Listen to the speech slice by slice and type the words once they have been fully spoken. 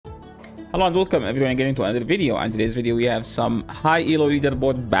Hello and welcome everyone again to another video. And today's video we have some high elo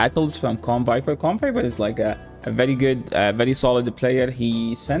leaderboard battles from Komviper. Komviper is like a very good, very solid player.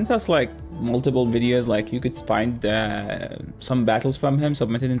 He sent us like multiple videos, like you could find some battles from him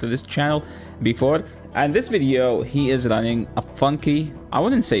submitted into this channel before. And this video he is running a funky, I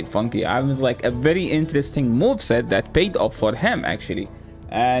wouldn't say funky, I was like a very interesting moveset that paid off for him actually.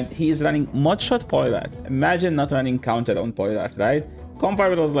 And he is running mudshot polyrath. Imagine not running counter on polyrath, right?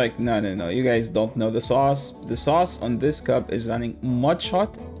 Komviper was like, no, you guys don't know the sauce. The sauce on this cup is running mudshot,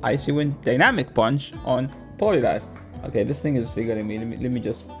 icy wind, dynamic punch on polyrath. Okay, this thing is triggering me. Let me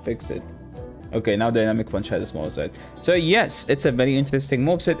just fix it. Okay, now dynamic punch has a small side. So yes, it's a very interesting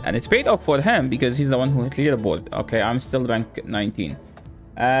moveset, and it's paid off for him because he's the one who hit leaderboard. Okay, I'm still rank 19.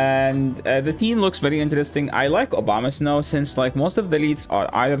 And the team looks very interesting. I like Obama Snow since like most of the leads are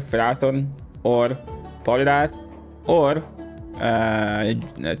either Ferrathon or Polyrath or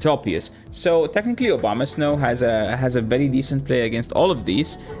Tropius. So technically Obama Snow has a very decent play against all of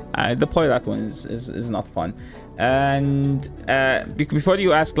these. The Polyrath one is not fun. And before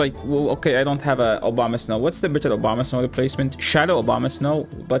you ask like, well, okay, I don't have a Obama Snow, what's the better Obama Snow replacement? Shadow Obama Snow.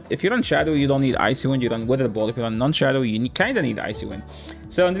 But if you run Shadow, you don't need Icy Wind, you run Weather Ball. If you run non-Shadow, you kind of need Icy Wind.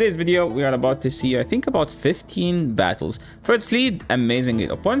 So in today's video we are about to see, I think, about 15 battles. First lead, amazing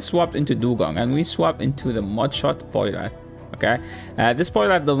lead. Opponent swapped into Dugong and we swapped into the Mudshot Polyrath. Okay, this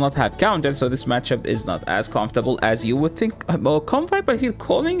Polyrath does not have counter, so this matchup is not as comfortable as you would think. Well, Komviper here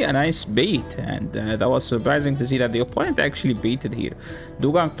calling a nice bait, and that was surprising to see that the opponent actually baited here.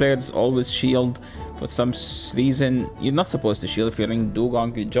 Dugong players always shield. For some reason, you're not supposed to shield if you're in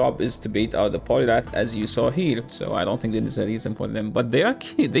Dugong. Your job is to bait out the Polyrath, as you saw here. So I don't think there is a reason for them, but they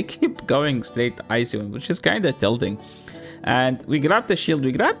keep going straight Icy Wind, which is kind of tilting. And we grabbed the shield,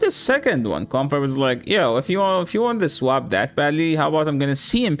 we grabbed the second one. Komviper was like, yo, if you want to swap that badly, how about I'm gonna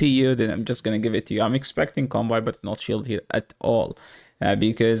CMP you, then I'm just gonna give it to you. I'm expecting Komviper to not shield here at all,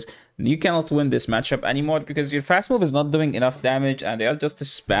 because you cannot win this matchup anymore because your fast move is not doing enough damage and they are just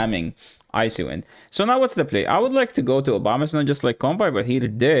spamming Icy Wind. So now what's the play? I would like to go to Obama Snow just like Komviper here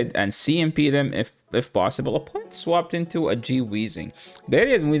did and CMP them if possible. Opponent swapped into a G Weezing.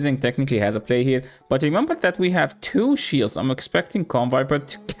 Garian Weezing technically has a play here, but remember that we have two shields. I'm expecting Komviper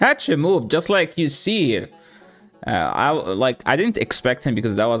to catch a move just like you see here. I didn't expect him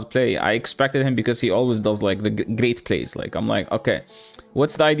because that was a play. I expected him because he always does like the great plays. Like I'm like, okay,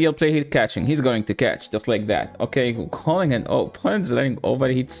 what's the ideal play here? Catching. He's going to catch just like that. Okay, calling an opponent's letting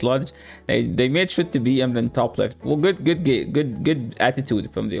overheat sludge. They made sure to be him then top left. Well, good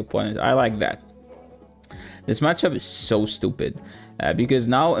attitude from the opponent. I like that. This matchup is so stupid because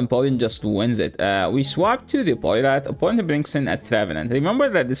now Empoleon just wins it. We swap to the Polyrath. Opponent brings in a Trevenant. Remember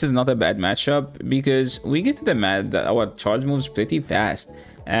that this is not a bad matchup because we get to the mat that our charge moves pretty fast.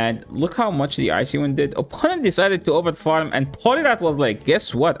 And look how much the Icy Wind did. Opponent decided to overfarm and Polyrath was like,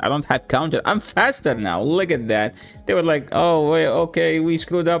 guess what? I don't have counter. I'm faster now. Look at that. They were like, oh, wait, okay, we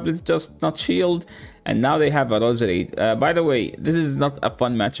screwed up. Let's just not shield. And now they have a Roserade. By the way, this is not a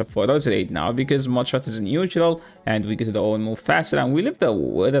fun matchup for Roserade now because Mudshot is neutral and we get to the own move faster and we live the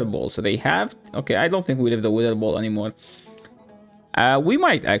Weather Ball. So they have, okay, I don't think we live the Weather Ball anymore. We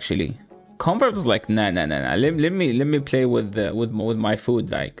might actually. Komviper was like, nah. Let me play with my food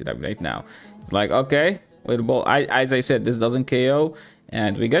like right now. It's like, okay, Weather Ball. As I said, this doesn't KO.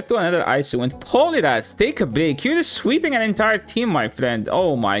 And we get to another Icy Wind. Polyrath, take a break. You're just sweeping an entire team, my friend.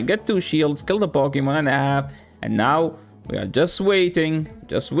 Oh my, get two shields, kill the Pokemon and a half. And now we are just waiting.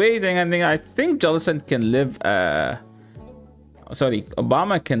 And then I think Jellicent can live, sorry,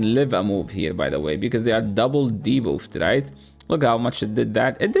 Obama can live a move here, by the way, because they are double debuffed, right? Look how much it did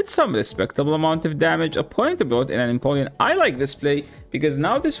that. It did some respectable amount of damage. Opponent brought in an Empoleon. I like this play because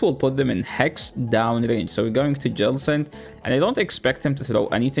now this will put them in Hex down range. So we're going to Jellicent and I don't expect him to throw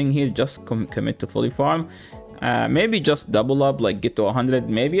anything here. Just commit to fully farm. Maybe just double up, like get to 100.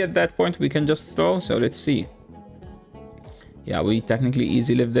 Maybe at that point we can just throw. So let's see. Yeah, we technically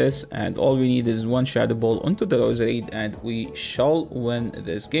easy live this and all we need is one Shadow Ball onto the Roserade and we shall win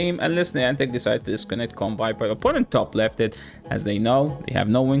this game unless Niantic decide to disconnect Komviper. Opponent top left it, as they know they have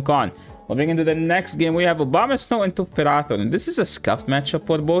no win con. Moving into the next game, we have Obama Snow into Ferrathon, and this is a scuffed matchup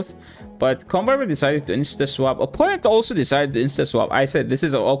for both, but Komviper decided to insta-swap. Opponent also decided to insta-swap. I said this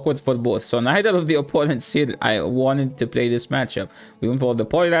is awkward for both, so neither of the opponents here I wanted to play this matchup. We went for the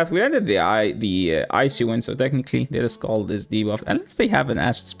Polyrath, we ended the Icy Wind, so technically their Scald is debuffed, unless they have an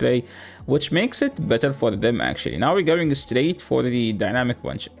Acid Spray, which makes it better for them actually. Now we're going straight for the Dynamic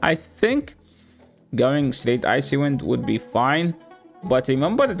Punch. I think going straight Icy Wind would be fine. But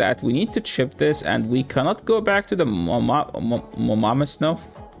remember that we need to chip this and we cannot go back to the Obama Snow.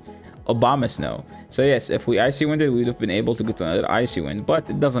 Obama Snow. So yes, if we Icy Winded, we would have been able to get another Icy Wind, but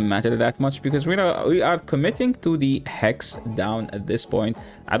it doesn't matter that much because we are committing to the Hex down at this point.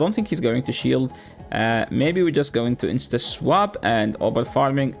 I don't think he's going to shield. Maybe we're just going to insta swap and over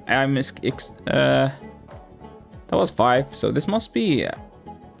farming. That was 5, so this must be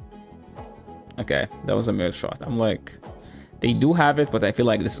okay. That was a mirror shot. I'm like, they do have it, but I feel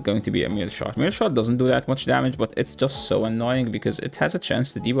like this is going to be a mirror shot. Mirror shot doesn't do that much damage, but it's just so annoying because it has a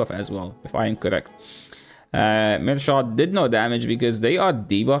chance to debuff as well, if I am correct. Mirror shot did no damage because they are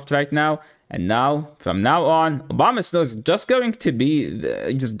debuffed right now. And now, from now on, Obama Snow is just going to be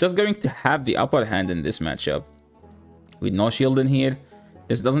just going to have the upper hand in this matchup. With no shield in here,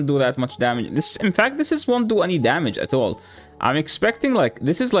 this doesn't do that much damage. In fact, this won't do any damage at all. I'm expecting like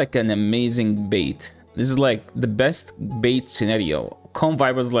this is like an amazing bait. This is like the best bait scenario.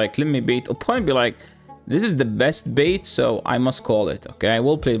 Komviper's like, let me bait. Opponent be like, this is the best bait, so I must call it. Okay, I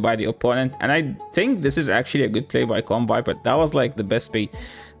will play by the opponent, and I think this is actually a good play by Komviper. That was like the best bait.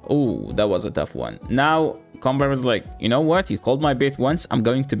 Oh, that was a tough one. Now Komviper's like, you know what? You called my bait once. I'm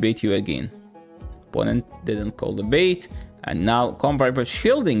going to bait you again. Opponent didn't call the bait. And now Komviper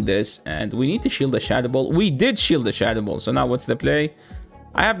shielding this, and we need to shield the Shadow Ball. We did shield the Shadow Ball, so now what's the play?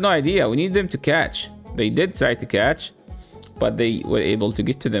 I have no idea. We need them to catch. They did try to catch, but they were able to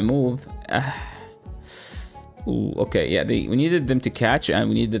get to the move. Ooh, okay, yeah, we needed them to catch, and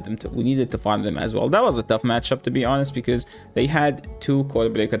we needed to farm them as well. That was a tough matchup, to be honest, because they had 2 core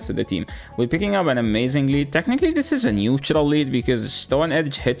breakers to the team. We're picking up an amazing lead. Technically, this is a neutral lead because Stone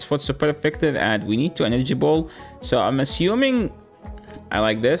Edge hits for super effective, and we need to energy ball. So I'm assuming I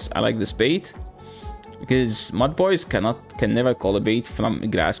like this. I like this bait because Mud Boys can never call a bait from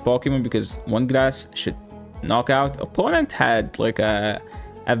grass Pokemon because one grass should knock out. Opponent had like a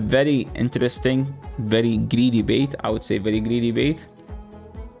very interesting, very greedy bait. I would say very greedy bait.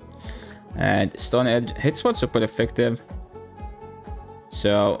 And Stone Edge hits for super effective.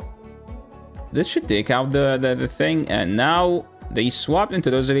 So this should take out the thing. And now they swapped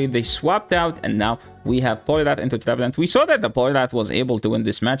into Rosary. They swapped out, and now we have Poliwrath into Trevenant. We saw that the Poliwrath was able to win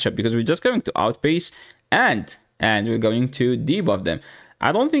this matchup because we're just going to outpace and we're going to debuff them.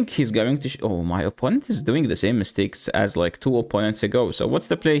 I don't think he's going to... Oh, my opponent is doing the same mistakes as like 2 opponents ago. So what's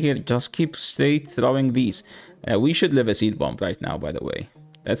the play here? Just keep straight throwing these. We should live a Seed Bomb right now, by the way.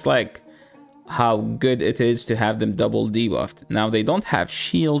 That's like how good it is to have them double debuffed. Now they don't have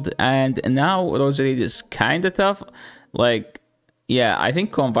shield, and now Rosary is kind of tough. Like, yeah, I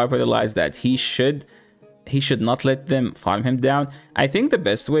think Komviper realized that he should not let them farm him down. I think the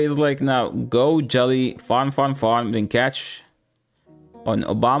best way is like now go Jelly, farm, then catch on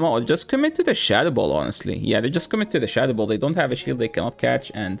Obama, or just commit to the Shadow Ball, honestly. Yeah, they just commit to the Shadow Ball. They don't have a shield, they cannot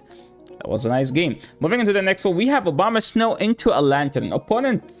catch, and that was a nice game. Moving into the next one, we have Obama Snow into a Lantern.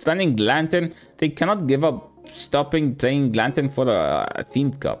 Opponent running Lantern. They cannot give up stopping playing Lantern for a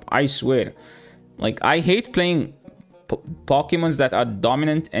themed cup. I swear. Like, I hate playing Pokemons that are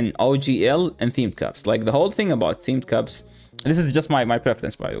dominant in OGL and themed cups. Like, the whole thing about themed cups, this is just my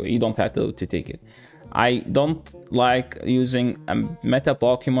preference, by the way. You don't have to take it. I don't like using a meta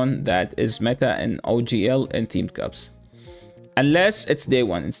Pokemon that is meta in OGL and themed cups. Unless it's day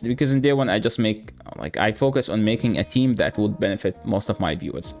one. It's because in day one I just make, like, I focus on making a team that would benefit most of my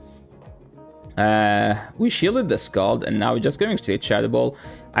viewers. We shielded the Scald, and now we're just going straight Shadow Ball.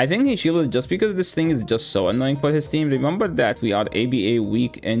 I think he shielded just because this thing is just so annoying for his team. Remember that we are ABA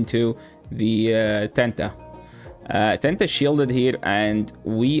weak into the Tenta. Tenta shielded here, and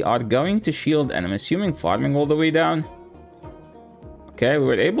we are going to shield, and I'm assuming farming all the way down. Okay, we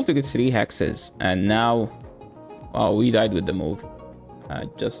were able to get 3 hexes, and now... Oh, we died with the move.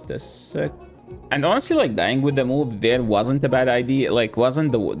 Just a sec. And honestly, like, dying with the move there wasn't a bad idea. Like,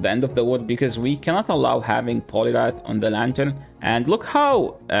 wasn't the end of the world, because we cannot allow having Poliwrath on the Lantern. And look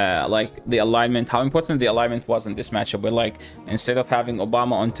how, like, the alignment, how important the alignment was in this matchup. Where, like, instead of having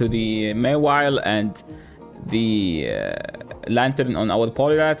Obama onto the Mawile and the Lantern on our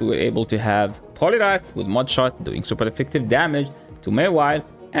Poliwrath, we were able to have Poliwrath with Mud Shot doing super effective damage to Mawile,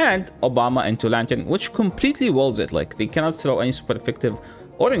 and Obama into Lantern, which completely walls it. Like, they cannot throw any super effective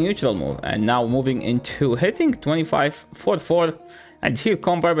or a neutral move. And now moving into hitting 25 4-4, and here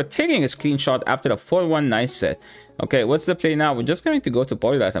Komviper taking a screenshot after a 4-1 nice set. Okay, what's the play now? We're just going to go to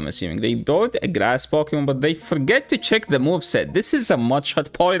Poliwrath, I'm assuming. They brought a grass Pokemon, but they forget to check the move set. This is a Mud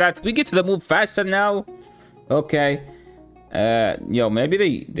Shot Poliwrath. We get to the move faster now. Okay. Yo,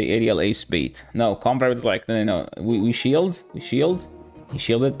 maybe they aerial ace bait. No, Komviper's like, no. We shield. He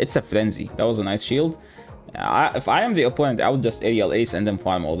shielded. It's a frenzy. That was a nice shield. If I am the opponent, I would just aerial ace and then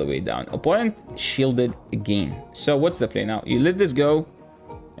farm all the way down. Opponent shielded again. So what's the play now? You let this go.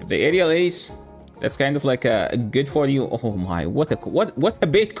 If the aerial ace, that's kind of like a good for you. Oh my, what a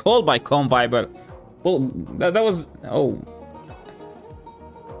bait call by Komviper. Well, that was, oh.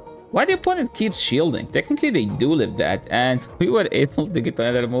 Why the opponent keeps shielding? Technically, they do live that, and we were able to get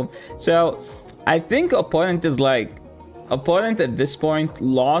another move. So, I think opponent at this point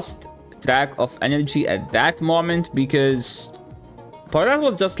lost track of energy at that moment, because Polyrath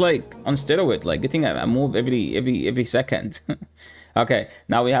was just like on steroid, like getting a move every second. Okay,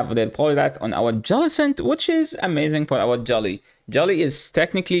 now we have the Polyrath on our Jellicent, which is amazing for our Jelly. Jelly is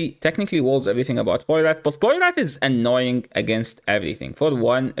technically walls everything about Polyrath, but Polyrath is annoying against everything for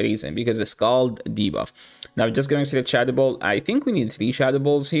one reason, because it's called debuff. Now we're just going to the Shadow Ball. I think we need 3 Shadow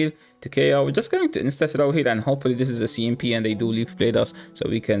Balls here to KO. We're just going to insta throw here, and hopefully this is a CMP and they do leave play us, so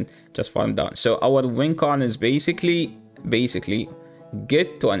we can just farm down. So our win con is basically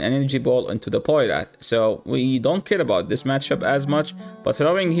get to an energy ball into the Polyrath. So we don't care about this matchup as much, but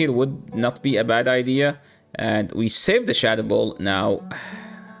throwing here would not be a bad idea. And we save the Shadow Ball. Now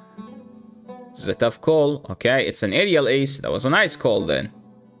this is a tough call. Okay, it's an aerial ace. That was a nice call then.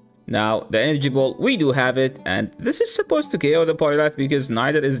 Now the energy ball, we do have it, and this is supposed to KO the Polyrath because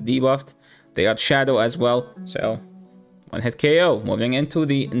neither is debuffed. They got Shadow as well, so one hit KO. Moving into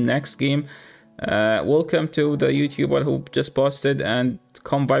the next game. Welcome to the YouTuber who just posted, and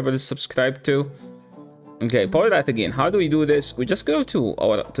Komviper is subscribed to. Okay, Polyrath again. How do we do this? We just go to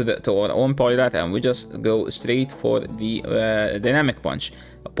our own Polyrath, and we just go straight for the dynamic punch.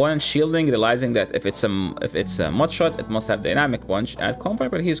 Opponent shielding, realizing that if it's a mud shot, it must have dynamic punch. And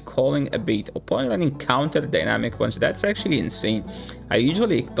Komviper, he's calling a bait. Opponent running counter dynamic punch. That's actually insane. I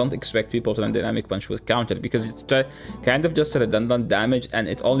usually don't expect people to run dynamic punch with counter, because it's kind of just a redundant damage, and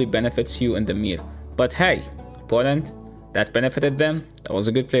it only benefits you in the mirror. But hey, opponent, that benefited them. That was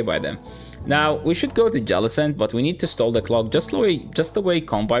a good play by them. Now we should go to Jellicent, but we need to stall the clock just the way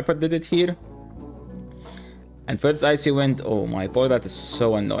Komviper did it here. And first Icy Wind. Oh my, Polyrath is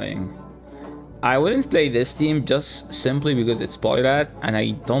so annoying. I wouldn't play this team just simply because it's Polyrath, and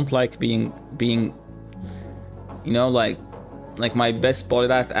I don't like being you know, like my best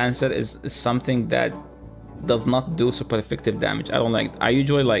Polyrath answer is something that does not do super effective damage. I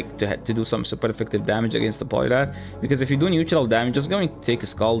usually like to do some super effective damage against the Polyrath, because if you do neutral damage, just going to take a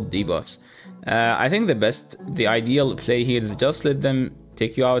skull debuffs. I think the ideal play here is just let them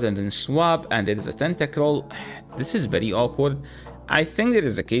take you out and then swap, and there is a tentacle. This is very awkward. I think there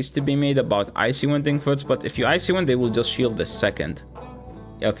is a case to be made about Icy Winding first, but if you Icy Wind, they will just shield the second.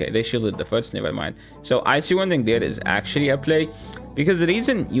 Okay, they shielded the first, never mind. So Icy Winding there is actually a play, because the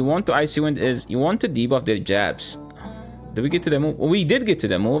reason you want to Icy Wind is you want to debuff their jabs. Did we get to the move? We did get to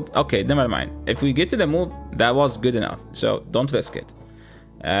the move. Okay, never mind. If we get to the move, that was good enough, so don't risk it.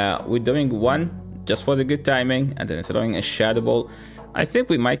 We're doing one just for the good timing, and then throwing a Shadow Ball. I think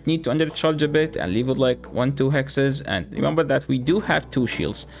we might need to undercharge a bit and leave it like 1-2 hexes, and remember that we do have 2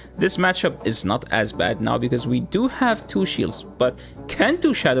 shields. This matchup is not as bad now because we do have 2 shields, but can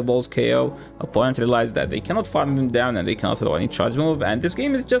 2 Shadow Balls KO? Opponent realized that they cannot farm them down and they cannot throw any charge move, and this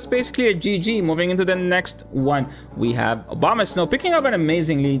game is just basically a GG. Moving into the next one, we have Obama Snow picking up an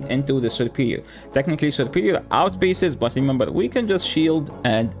amazing lead into the Superior. Technically Superior outpaces, but remember, we can just shield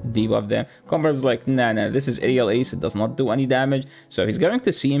and debuff them. Komviper's like, nah, this is aerial ace, it does not do any damage. So he's going to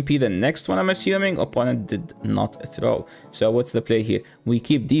CMP the next one, I'm assuming. Opponent did not throw. So what's the play here? We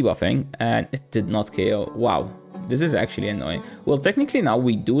keep debuffing, and it did not KO. Wow, this is actually annoying. Well, technically now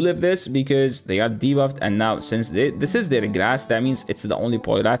we do live this because they are debuffed, and now since this is their grass, that means it's the only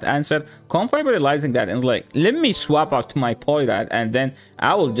Polyrath answer. Komviper realizing that and is like, let me swap out to my Polyrath, and then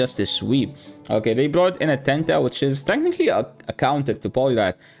I will just sweep. Okay, they brought in a Tenta, which is technically a counter to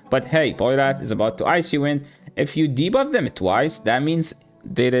Polyrath. But hey, Polyrath is about to Icy Wind. If you debuff them twice, that means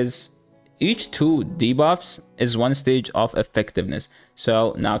there is each 2 debuffs is 1 stage of effectiveness.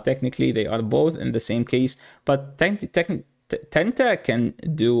 So now technically they are both in the same case, but Tenta can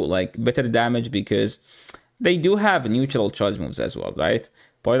do like better damage because they do have neutral charge moves as well, right?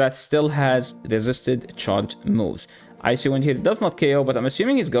 Polyrath still has resisted charge moves. Icy Wind here does not KO, but I'm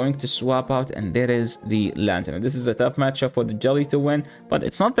assuming he's going to swap out, and there is the Lantern. This is a tough matchup for the Jelly to win, but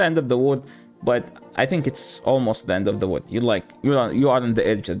it's not the end of the wood. But I think it's almost the end of the wood. You are on the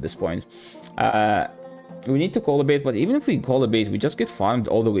edge at this point. We need to call a bait, but even if we call a bait, we just get farmed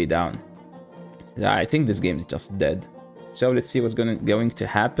all the way down. I think this game is just dead. So let's see what's going to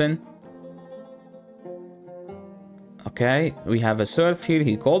happen. Okay, we have a Surf here.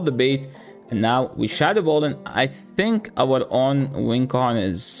 He called the bait, and now we Shadow Ball, and I think our own Wincon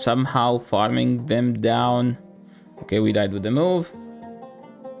is somehow farming them down. Okay, we died with the move.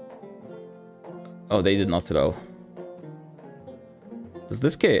 Oh, they did not throw. Does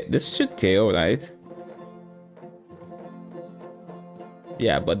this KO? This should KO, right?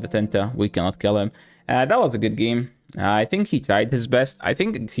 Yeah, but the Tenta, we cannot kill him. That was a good game. I think he tried his best. I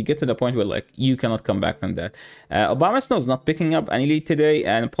think he get to the point where, like, you cannot come back from that. Obama Snow is not picking up any lead today,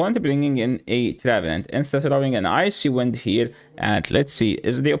 and opponent bringing in a Trevenant instead of throwing an Icy Wind here. And let's see,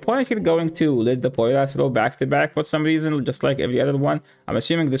 is the opponent here going to let the Poira throw back-to-back for some reason, just like every other one? I'm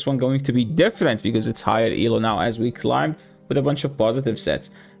assuming this one going to be different because it's higher elo now as we climb with a bunch of positive sets.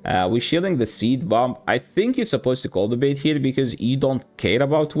 We're shielding the Seed Bomb. I think you're supposed to call the bait here because you don't care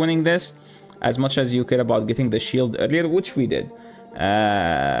about winning this as much as you care about getting the shield earlier, which we did.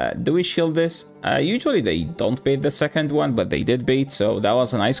 Do we shield this? Usually they don't bait the second one, but they did bait, so that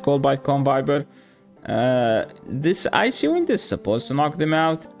was a nice call by Komviper. This Icy Wind is supposed to knock them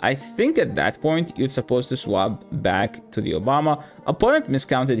out. I think at that point you're supposed to swap back to the Obama. Opponent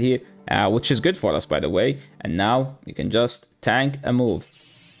miscounted here, which is good for us, by the way. And now you can just tank a move.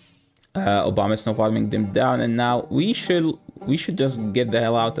 Obama is now farming them down, and now we should just get the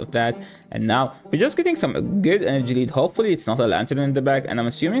hell out of that. And now we're just getting some good energy lead. Hopefully it's not a Lantern in the back, and I'm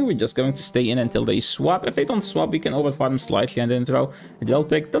assuming we're just going to stay in until they swap. If they don't swap, we can overfarm slightly and then throw. Gel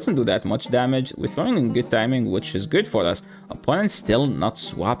Pick doesn't do that much damage. We're throwing in good timing, which is good for us. Opponent still not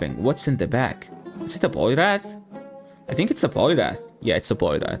swapping. What's in the back? Is it a Poliwrath? I think it's a Poliwrath. Yeah, it's a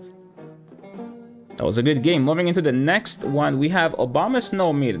Poliwrath. That was a good game. Moving into the next one, we have Obama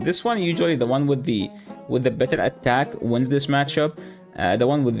Snowmere. This one, usually the one with the better attack wins this matchup. The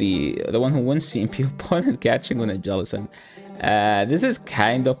one who wins CMP opponent catching on a Jellicent. This is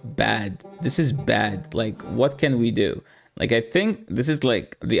kind of bad. This is bad. Like, what can we do? Like, I think this is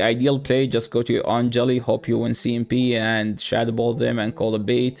like the ideal play. Just go to your on Jelly, hope you win CMP, and Shadow Ball them and call a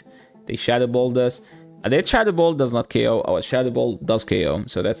bait. They Shadow Balled us. Their Shadow Ball does not KO. Our Shadow Ball does KO.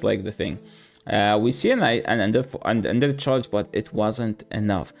 So that's like the thing. We see an under charge, but it wasn't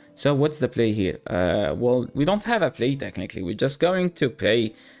enough. So what's the play here? Well, we don't have a play technically. We're just going to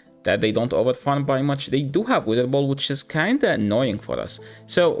pray that they don't overfarm by much. They do have Wither Ball, which is kind of annoying for us.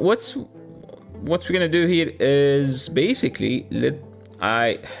 So what we're gonna do here is basically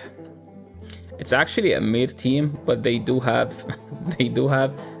it's actually a mere team, but they do have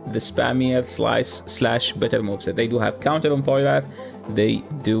the spammier slash better moveset. They do have counter on Poliwrath. They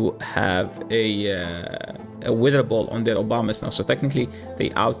do have a Wither Ball on their Obamas now, so technically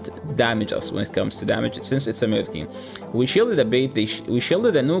they out damage us when it comes to damage since it's a mirror team. We shielded a bait, we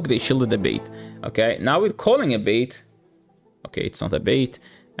shielded a nuke, they shielded a bait. Okay, now we're calling a bait. Okay, it's not a bait,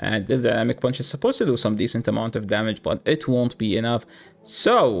 and this Dynamic Punch is supposed to do some decent amount of damage, but it won't be enough.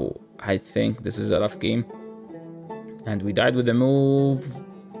 So I think this is a rough game, and we died with the move.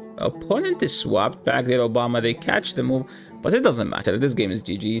 Opponent is swapped back their Obama, they catch the move, but it doesn't matter. This game is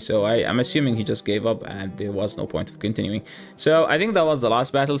GG, so I'm assuming he just gave up and there was no point of continuing. So I think that was the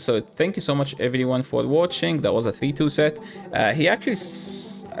last battle. So thank you so much everyone for watching. That was a 3-2 set. He actually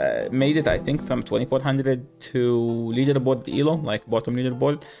made it, I think, from 2400 to leaderboard elo, like bottom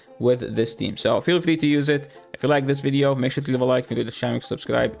leaderboard, with this team. So feel free to use it. If you like this video, make sure to leave a like, video the channel,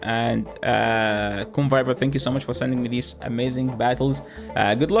 subscribe, and Komviper, thank you so much for sending me these amazing battles.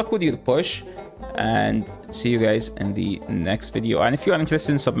 Good luck with your push, and see you guys in the next video. And if you are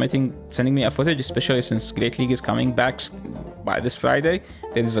interested in sending me a footage, especially since Great League is coming back by this Friday,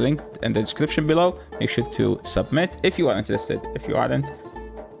 there is a link in the description below. Make sure to submit if you are interested. If you aren't,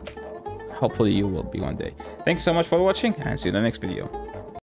 hopefully you will be one day. Thank you so much for watching, and see you in the next video.